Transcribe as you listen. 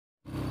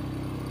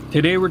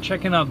Today we're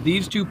checking out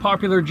these two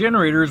popular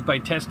generators by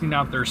testing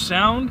out their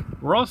sound.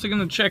 We're also going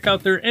to check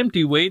out their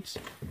empty weights,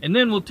 and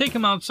then we'll take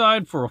them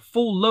outside for a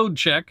full load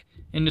check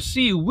and to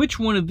see which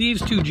one of these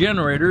two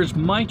generators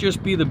might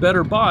just be the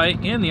better buy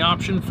and the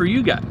option for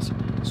you guys.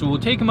 So we'll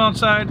take them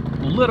outside,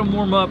 we'll let them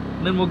warm up,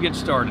 and then we'll get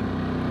started.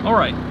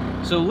 Alright,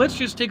 so let's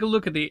just take a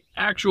look at the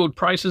actual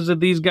prices of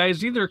these guys.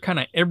 These are kind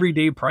of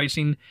everyday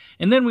pricing.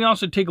 And then we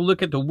also take a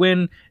look at the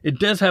WEN. It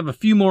does have a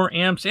few more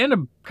amps and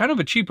a kind of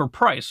a cheaper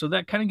price, so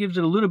that kind of gives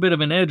it a little bit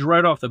of an edge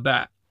right off the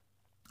bat.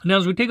 Now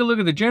as we take a look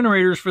at the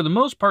generators, for the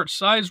most part,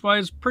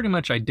 size-wise, pretty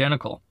much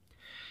identical.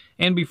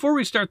 And before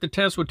we start the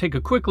test, we'll take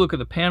a quick look at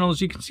the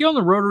panels. You can see on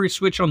the rotary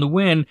switch on the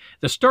WEN,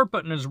 the start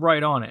button is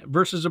right on it.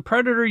 Versus a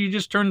Predator, you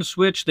just turn the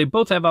switch. They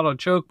both have auto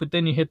choke, but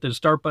then you hit the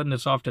start button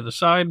that's off to the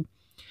side.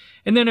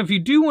 And then if you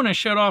do want to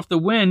shut off the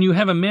WEN, you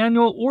have a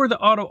manual or the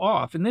auto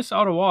off. And this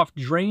auto off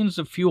drains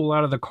the fuel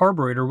out of the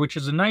carburetor, which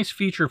is a nice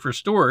feature for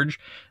storage.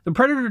 The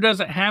Predator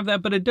doesn't have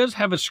that, but it does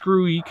have a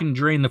screw you can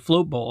drain the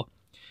float bowl.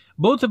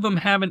 Both of them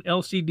have an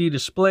LCD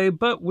display,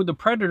 but with the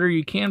Predator,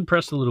 you can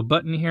press the little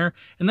button here,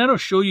 and that'll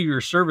show you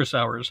your service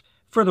hours.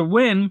 For the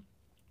WEN,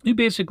 you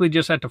basically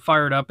just have to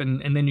fire it up,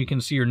 and then you can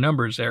see your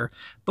numbers there.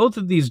 Both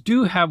of these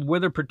do have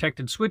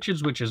weather-protected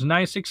switches, which is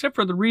nice, except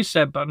for the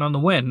reset button on the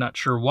WEN. Not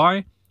sure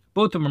why.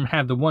 Both of them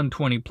have the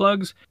 120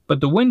 plugs, but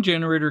the WEN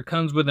generator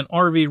comes with an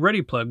RV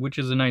ready plug, which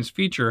is a nice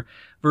feature,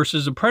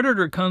 versus the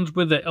Predator comes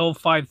with a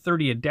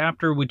L530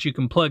 adapter, which you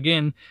can plug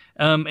in,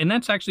 and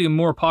that's actually a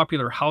more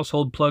popular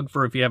household plug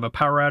for if you have a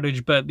power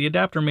outage, but the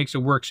adapter makes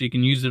it work so you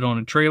can use it on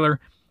a trailer.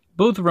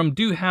 Both of them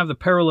do have the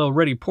parallel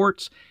ready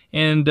ports,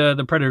 and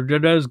the Predator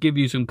does give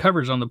you some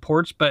covers on the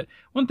ports, but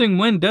one thing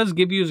WEN does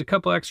give you is a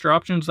couple extra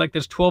options like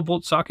this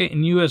 12-volt socket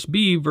and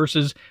USB,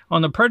 versus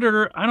on the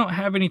Predator, I don't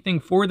have anything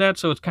for that,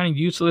 so it's kind of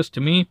useless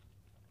to me.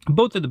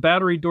 Both of the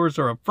battery doors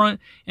are up front,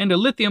 and a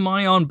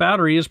lithium-ion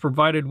battery is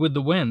provided with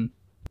the WEN.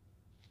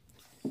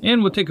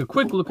 And we'll take a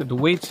quick look at the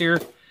weights here.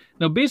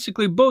 Now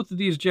basically both of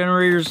these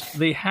generators,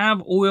 they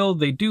have oil,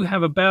 they do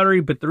have a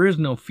battery, but there is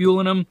no fuel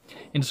in them.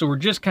 And so we're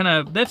just kind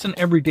of, that's an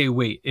everyday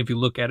weight if you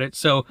look at it.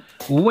 So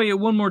we'll weigh it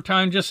one more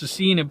time just to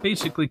see, and it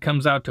basically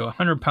comes out to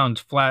 100 pounds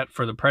flat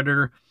for the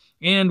Predator.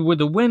 And with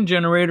the WEN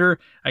generator,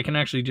 I can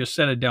actually just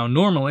set it down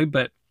normally,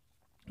 but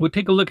we'll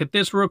take a look at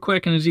this real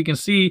quick. And as you can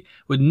see,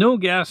 with no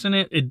gas in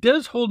it, it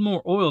does hold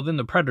more oil than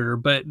the Predator,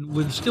 but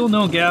with still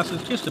no gas,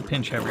 it's just a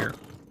pinch heavier.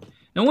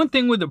 Now one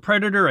thing with the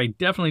Predator I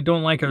definitely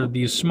don't like are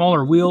these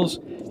smaller wheels.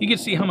 You can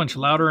see how much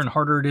louder and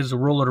harder it is to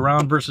roll it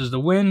around versus the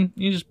WEN.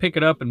 You just pick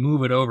it up and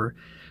move it over.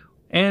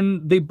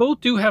 And they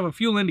both do have a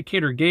fuel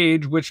indicator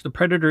gauge, which the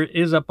Predator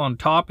is up on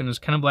top and is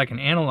kind of like an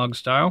analog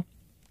style.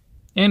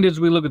 And as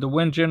we look at the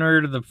WEN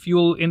generator, the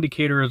fuel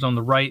indicator is on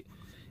the right.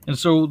 And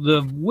so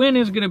the WEN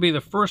is going to be the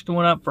first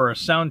one up for our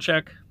sound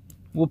check.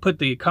 We'll put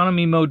the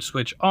economy mode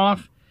switch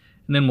off,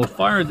 and then we'll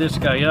fire this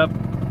guy up,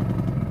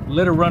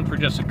 let it run for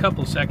just a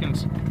couple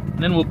seconds.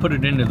 Then we'll put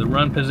it into the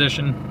run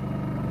position.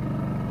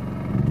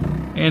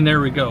 And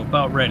there we go,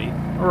 about ready.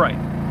 Alright,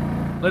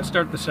 let's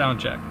start the sound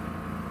check.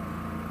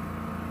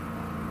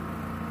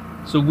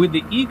 So with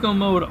the eco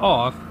mode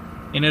off,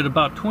 and at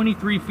about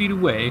 23 feet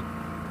away,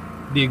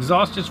 the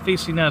exhaust is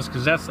facing us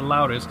because that's the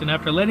loudest. And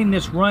after letting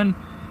this run,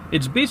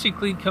 it's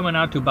basically coming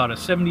out to about a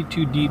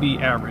 72 dB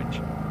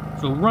average.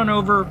 So we'll run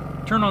over,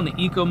 turn on the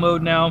eco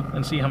mode now,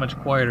 and see how much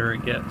quieter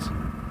it gets.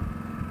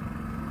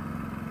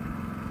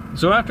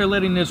 So after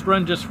letting this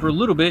run just for a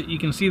little bit, you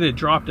can see that it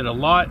dropped it a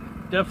lot.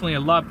 Definitely a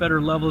lot better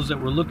levels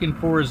that we're looking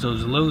for is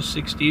those low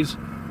 60s.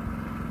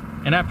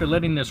 And after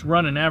letting this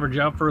run and average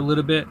out for a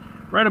little bit,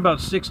 right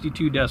about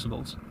 62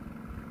 decibels.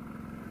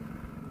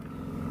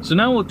 So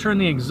now we'll turn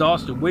the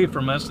exhaust away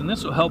from us, and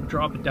this will help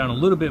drop it down a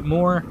little bit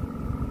more.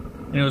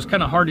 And it was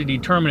kind of hard to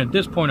determine at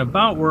this point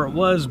about where it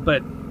was,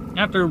 but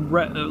after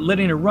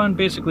letting it run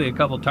basically a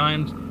couple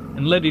times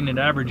and letting it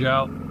average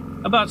out,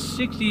 about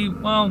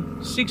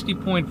 60.5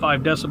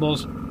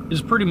 decibels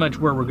is pretty much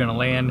where we're going to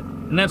land,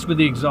 and that's with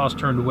the exhaust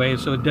turned away,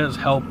 so it does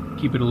help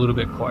keep it a little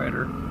bit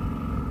quieter.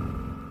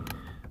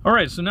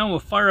 Alright, so now we'll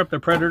fire up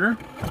the Predator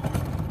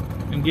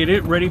and get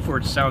it ready for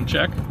its sound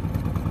check.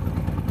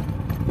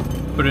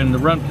 Put it in the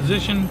run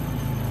position,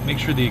 make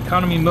sure the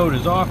economy mode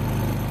is off,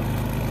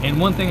 and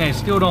one thing I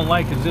still don't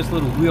like is this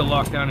little wheel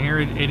lock down here.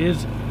 It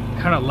is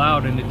kind of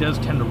loud, and it does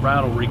tend to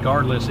rattle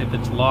regardless if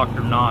it's locked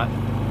or not.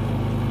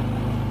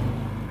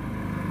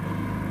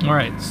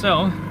 Alright,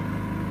 so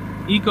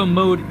eco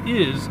mode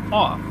is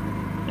off.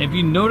 And if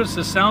you notice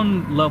the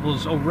sound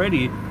levels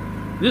already,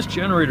 this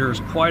generator is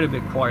quite a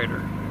bit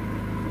quieter.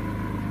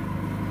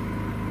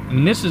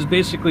 And this is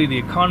basically the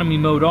economy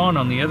mode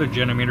on the other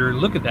generator.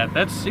 Look at that,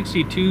 that's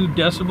 62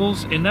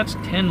 decibels, and that's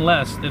 10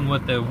 less than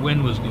what the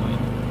WEN was doing.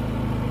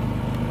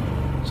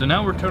 So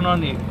now we're turning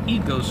on the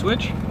eco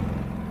switch.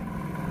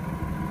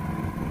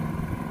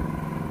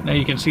 Now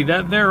you can see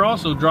that there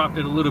also dropped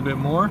it a little bit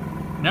more.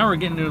 Now we're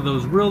getting into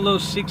those real low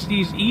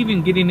 60s,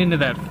 even getting into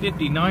that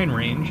 59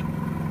 range.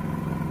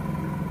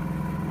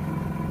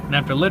 And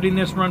after letting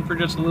this run for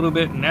just a little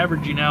bit and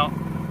averaging out,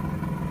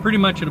 pretty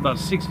much at about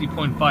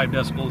 60.5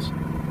 decibels.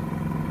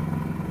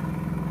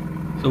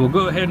 So we'll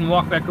go ahead and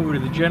walk back over to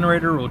the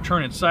generator. We'll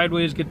turn it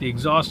sideways, get the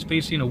exhaust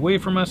facing away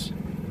from us.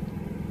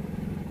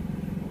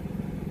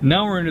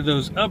 Now we're into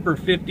those upper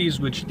 50s,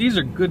 which these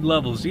are good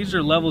levels. These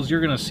are levels you're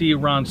going to see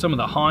around some of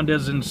the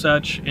Hondas and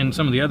such, and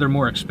some of the other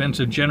more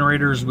expensive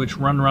generators, which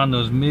run around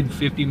those mid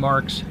 50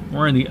 marks.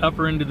 We're in the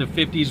upper end of the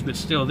 50s, but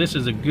still, this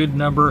is a good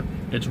number.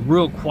 It's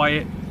real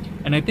quiet,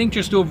 and I think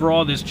just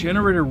overall, this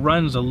generator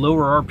runs a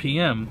lower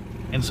RPM,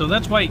 and so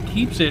that's why it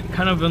keeps it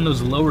kind of in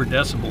those lower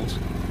decibels.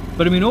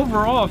 But I mean,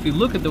 overall, if you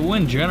look at the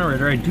WEN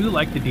generator, I do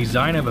like the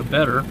design of it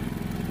better.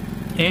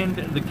 And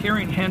the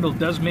carrying handle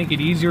does make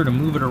it easier to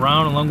move it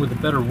around along with the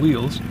better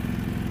wheels.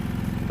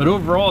 But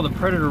overall, the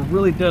Predator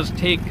really does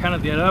take kind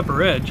of that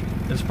upper edge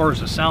as far as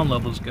the sound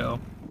levels go.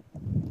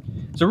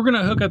 So we're going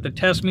to hook up the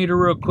test meter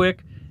real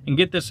quick and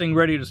get this thing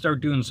ready to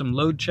start doing some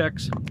load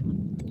checks.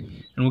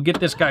 And we'll get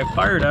this guy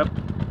fired up.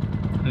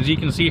 As you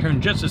can see here in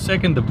just a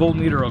second, the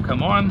voltmeter will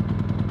come on.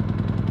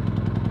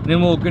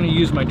 Then we're going to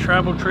use my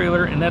travel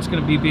trailer, and that's going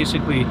to be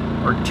basically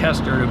our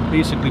tester to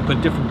basically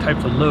put different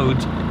types of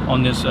loads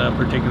on this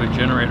particular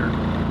generator.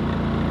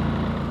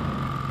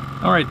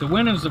 Alright, the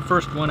WEN is the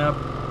first one up,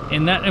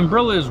 and that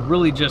umbrella is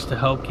really just to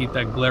help keep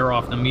that glare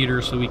off the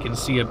meter so we can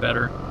see it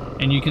better.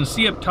 And you can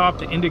see up top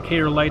the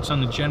indicator lights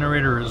on the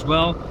generator as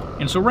well.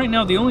 And so right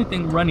now the only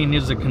thing running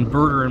is the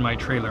converter in my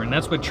trailer, and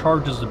that's what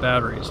charges the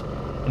batteries.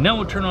 And now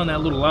we'll turn on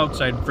that little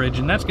outside fridge,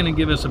 and that's going to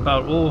give us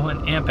about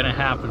 1.5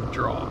 amps of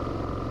draw.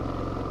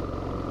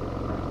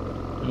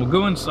 And we'll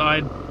go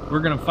inside, we're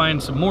going to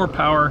find some more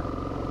power,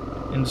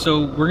 and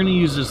so we're going to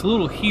use this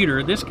little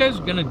heater. This guy's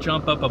going to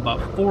jump up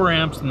about 4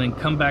 amps and then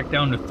come back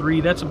down to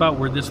 3. That's about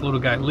where this little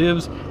guy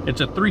lives.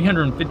 It's a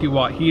 350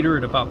 watt heater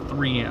at about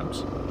 3 amps.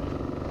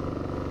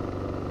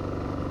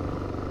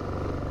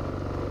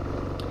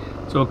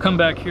 So we'll come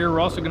back here. We're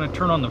also going to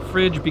turn on the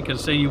fridge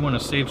because say you want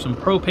to save some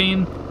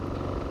propane.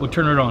 We'll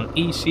turn it on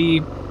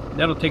AC.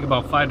 That'll take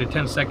about 5 to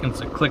 10 seconds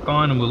to click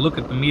on, and we'll look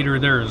at the meter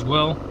there as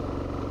well.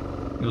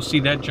 You'll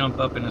see that jump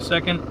up in a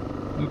second.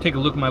 Let me take a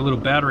look at my little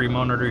battery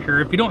monitor here.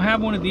 If you don't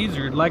have one of these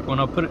or you'd like one,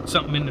 I'll put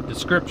something in the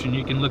description.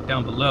 You can look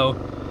down below.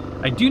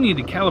 I do need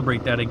to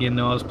calibrate that again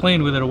though. I was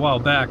playing with it a while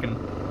back and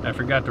I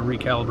forgot to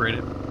recalibrate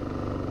it.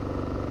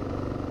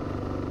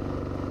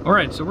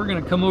 Alright, so we're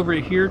going to come over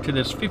here to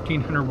this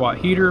 1500 watt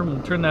heater.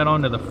 We'll turn that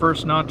on to the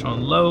first notch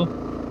on low.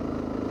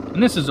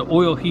 And this is an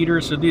oil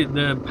heater, so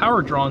the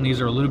power draw on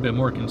these are a little bit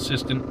more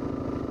consistent.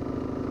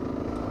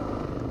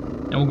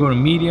 And we'll go to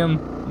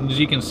medium. As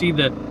you can see,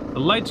 the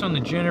lights on the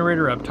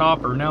generator up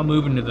top are now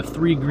moving to the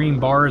 3 green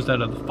bars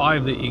out of the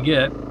 5 that you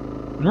get.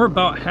 And we're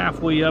about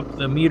halfway up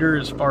the meter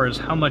as far as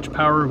how much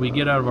power we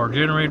get out of our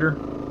generator.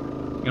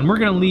 And we're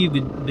going to leave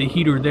the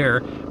heater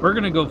there. We're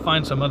going to go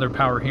find some other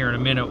power here in a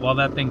minute while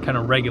that thing kind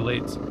of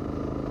regulates.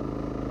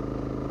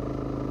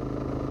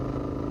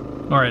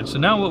 Alright, so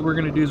now what we're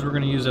going to do is we're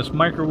going to use this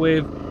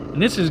microwave.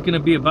 And this is going to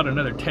be about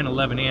another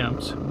 10-11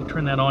 amps. We'll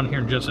turn that on here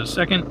in just a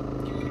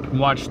second.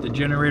 Watch the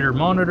generator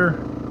monitor.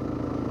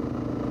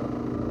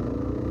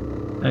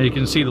 Now you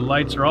can see the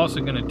lights are also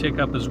going to tick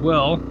up as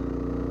well.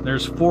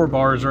 There's 4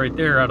 bars right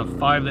there out of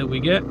 5 that we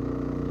get.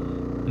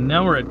 And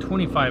now we're at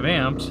 25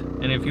 amps.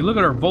 And if you look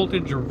at our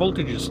voltage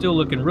is still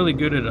looking really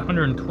good at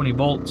 120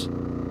 volts,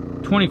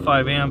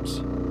 25 amps.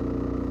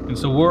 And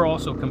so we'll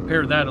also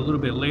compare that a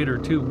little bit later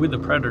too with the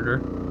Predator.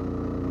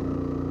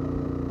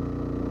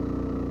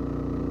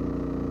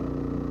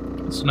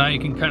 So now you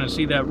can kind of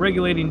see that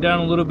regulating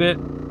down a little bit.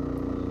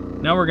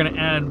 Now we're going to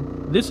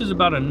add, this is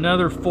about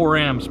another 4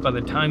 amps by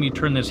the time you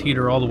turn this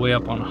heater all the way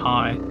up on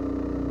high.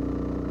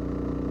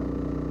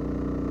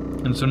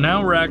 And so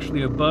now we're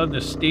actually above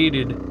the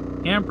stated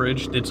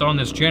amperage that's on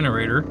this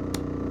generator.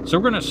 So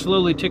we're going to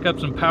slowly tick up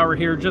some power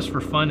here just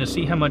for fun to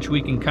see how much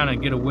we can kind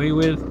of get away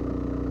with.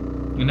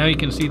 And now you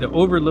can see the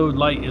overload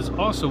light is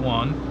also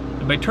on.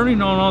 And by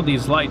turning on all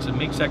these lights, it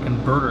makes that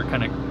converter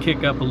kind of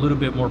kick up a little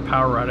bit more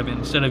power out of it.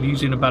 Instead of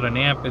using about 1.5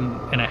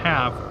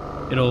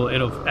 amps,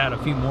 it'll add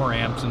a few more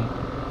amps. And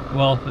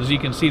well, as you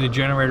can see, the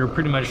generator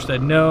pretty much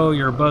said no,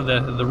 you're above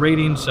the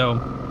rating, so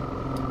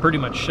pretty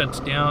much shuts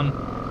down.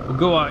 We'll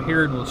go out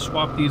here and we'll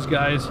swap these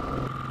guys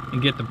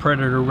and get the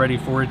Predator ready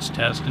for its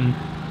test. And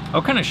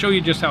I'll kind of show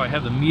you just how I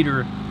have the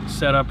meter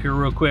set up here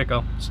real quick.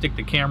 I'll stick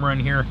the camera in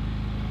here,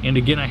 and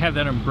again I have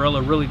that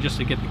umbrella really just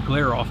to get the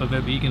glare off of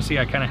it, but you can see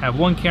I kind of have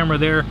one camera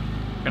there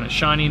kind of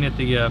shining at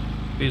the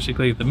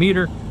basically at the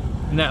meter,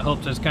 and that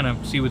helps us kind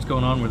of see what's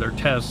going on with our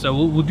test. So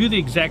we'll do the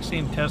exact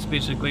same test.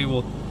 Basically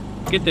we'll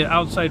get the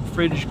outside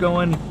fridge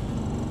going,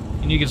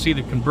 and you can see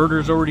the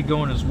converter's already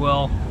going as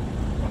well.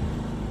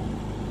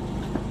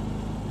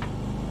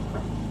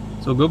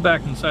 So we'll go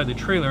back inside the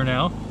trailer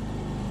now.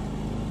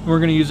 We're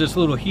going to use this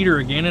little heater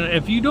again, and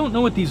if you don't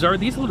know what these are,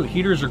 these little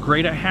heaters are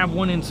great. I have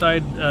one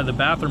inside the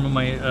bathroom of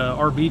my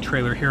RV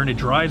trailer here, and it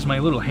dries my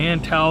little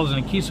hand towels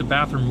and it keeps the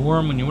bathroom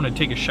warm when you want to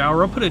take a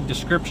shower. I'll put a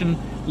description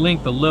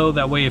link below,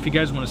 that way if you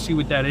guys want to see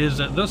what that is,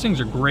 those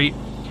things are great.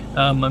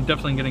 I'm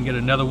definitely going to get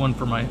another one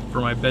for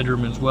my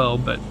bedroom as well.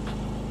 But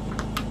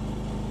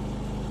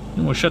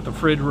And we'll shut the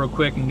fridge real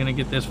quick. I'm gonna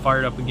get this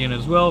fired up again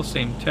as well,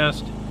 same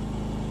test.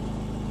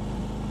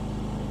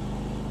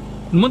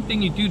 And one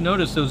thing you do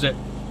notice though is that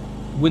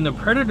when the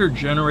Predator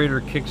generator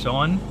kicks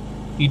on,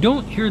 you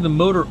don't hear the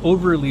motor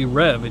overly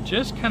rev. It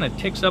just kind of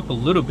ticks up a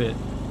little bit.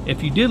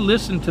 If you did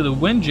listen to the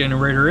WEN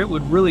generator, it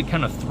would really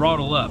kind of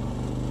throttle up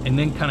and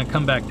then kind of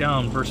come back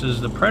down, versus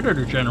the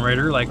Predator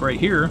generator, like right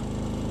here.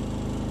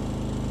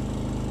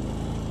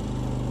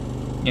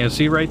 Yeah,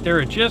 see right there,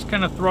 it just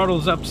kind of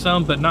throttles up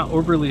some, but not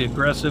overly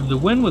aggressive. The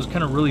WEN was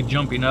kind of really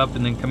jumping up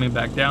and then coming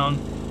back down.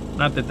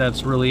 Not that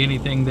that's really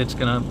anything that's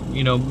gonna,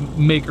 you know,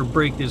 make or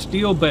break this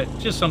deal, but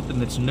just something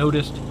that's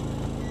noticed.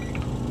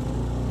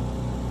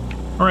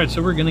 Alright,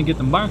 so we're gonna get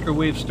the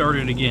microwave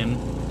started again.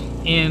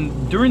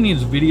 And during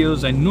these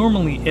videos, I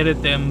normally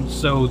edit them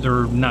so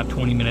they're not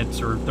 20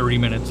 minutes or 30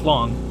 minutes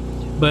long.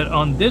 But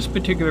on this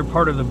particular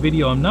part of the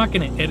video, I'm not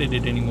going to edit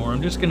it anymore.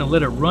 I'm just going to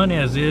let it run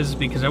as is,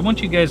 because I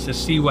want you guys to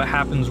see what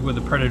happens with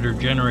the Predator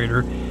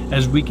generator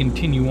as we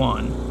continue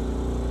on.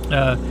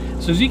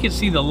 So as you can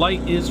see, the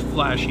light is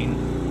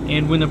flashing.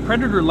 And when the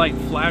Predator light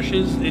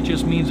flashes, it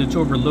just means it's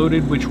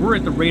overloaded, which we're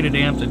at the rated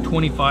amps at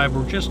 25.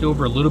 We're just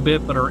over a little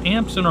bit, but our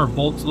amps and our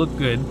volts look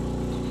good.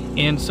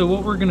 And so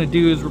what we're going to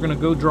do is we're going to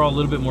go draw a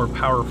little bit more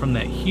power from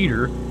that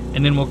heater,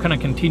 and then we'll kind of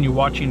continue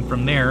watching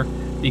from there,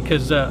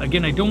 because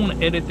again, I don't want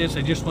to edit this.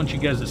 I just want you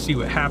guys to see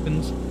what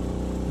happens.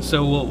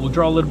 So we'll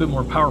draw a little bit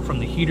more power from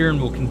the heater, and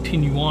we'll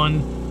continue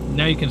on.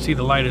 Now you can see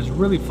the light is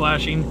really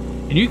flashing,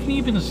 and you can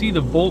even see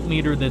the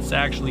voltmeter that's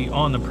actually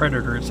on the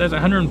Predator. It says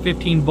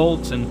 115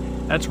 volts,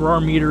 and that's where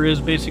our meter is,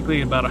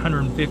 basically about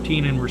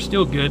 115, and we're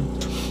still good.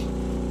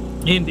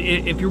 And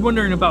if you're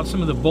wondering about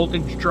some of the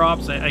voltage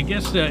drops, I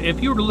guess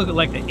if you were to look at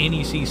like the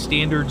NEC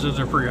standards, those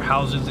are for your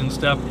houses and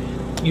stuff,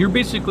 you're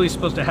basically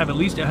supposed to have at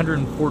least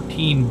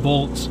 114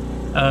 volts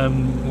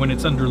when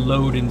it's under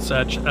load and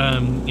such.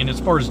 And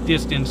as far as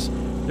distance,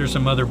 there's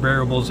some other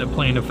variables that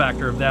play into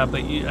factor of that,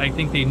 but I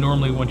think they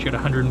normally want you at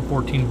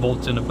 114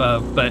 volts and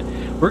above. But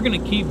we're going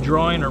to keep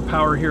drawing our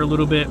power here a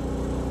little bit.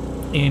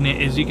 And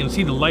as you can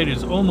see, the light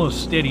is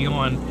almost steady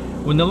on.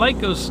 When the light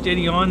goes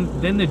steady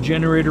on, then the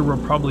generator will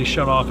probably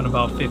shut off in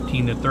about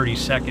 15 to 30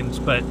 seconds,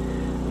 but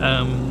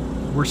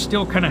we're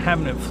still kind of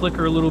having it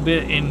flicker a little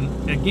bit.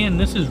 And again,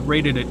 this is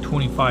rated at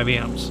 25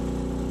 amps.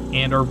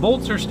 And our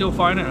volts are still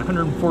fine at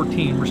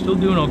 114. We're still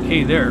doing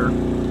okay there.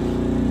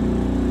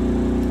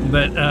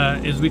 But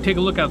as we take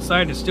a look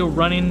outside, it's still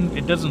running.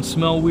 It doesn't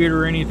smell weird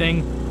or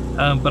anything.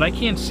 But I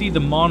can't see the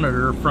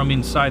monitor from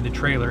inside the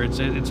trailer.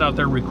 It's out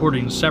there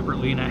recording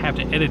separately, and I have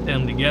to edit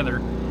them together.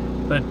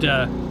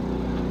 But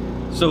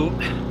so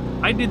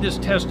I did this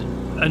test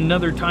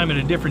another time at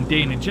a different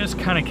day, and it just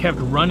kind of kept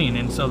running.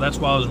 And so that's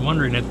why I was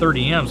wondering at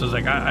 30 amps, I was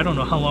like, I don't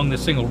know how long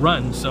this thing will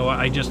run. So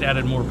I just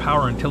added more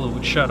power until it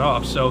would shut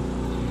off. So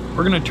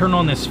we're going to turn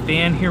on this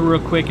fan here real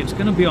quick. It's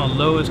going to be on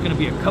low. It's going to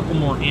be a couple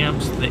more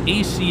amps. The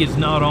AC is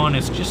not on.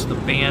 It's just the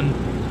fan.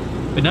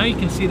 But now you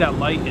can see that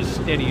light is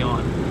steady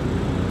on.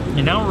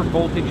 And now our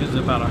voltage is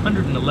about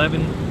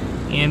 111.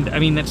 And I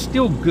mean, that's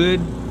still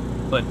good,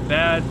 but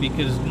bad,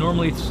 because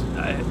normally it's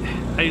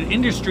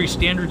industry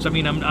standards. I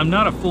mean, I'm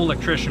not a full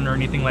electrician or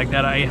anything like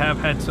that. I have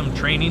had some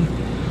training,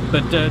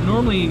 but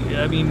normally,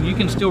 I mean, you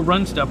can still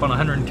run stuff on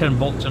 110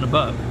 volts and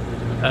above.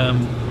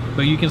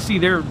 But you can see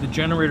there, the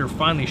generator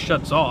finally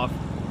shuts off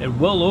at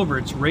well over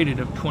its rated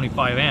of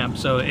 25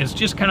 amps. So it's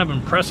just kind of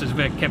impressive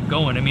that it kept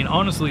going. I mean,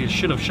 honestly, it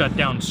should have shut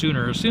down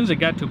sooner. As soon as it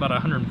got to about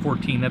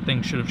 114, that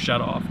thing should have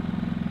shut off.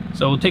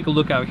 So we'll take a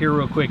look out here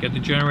real quick at the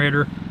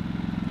generator.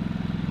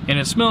 And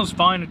it smells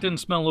fine. It doesn't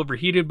smell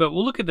overheated, but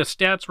we'll look at the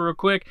stats real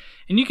quick.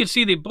 And you can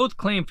see they both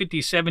claim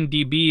 57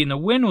 dB, and the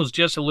WEN was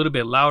just a little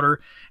bit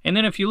louder. And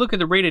then if you look at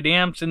the rated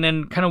amps and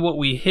then kind of what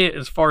we hit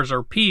as far as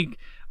our peak,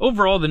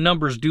 overall the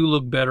numbers do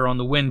look better on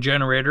the WEN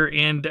generator.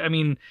 And I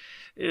mean,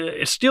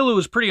 still it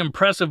was pretty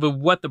impressive of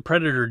what the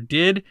Predator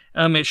did.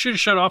 It should have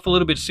shut off a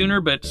little bit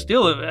sooner, but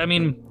still, I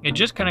mean, it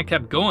just kind of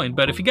kept going.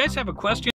 But if you guys have a question,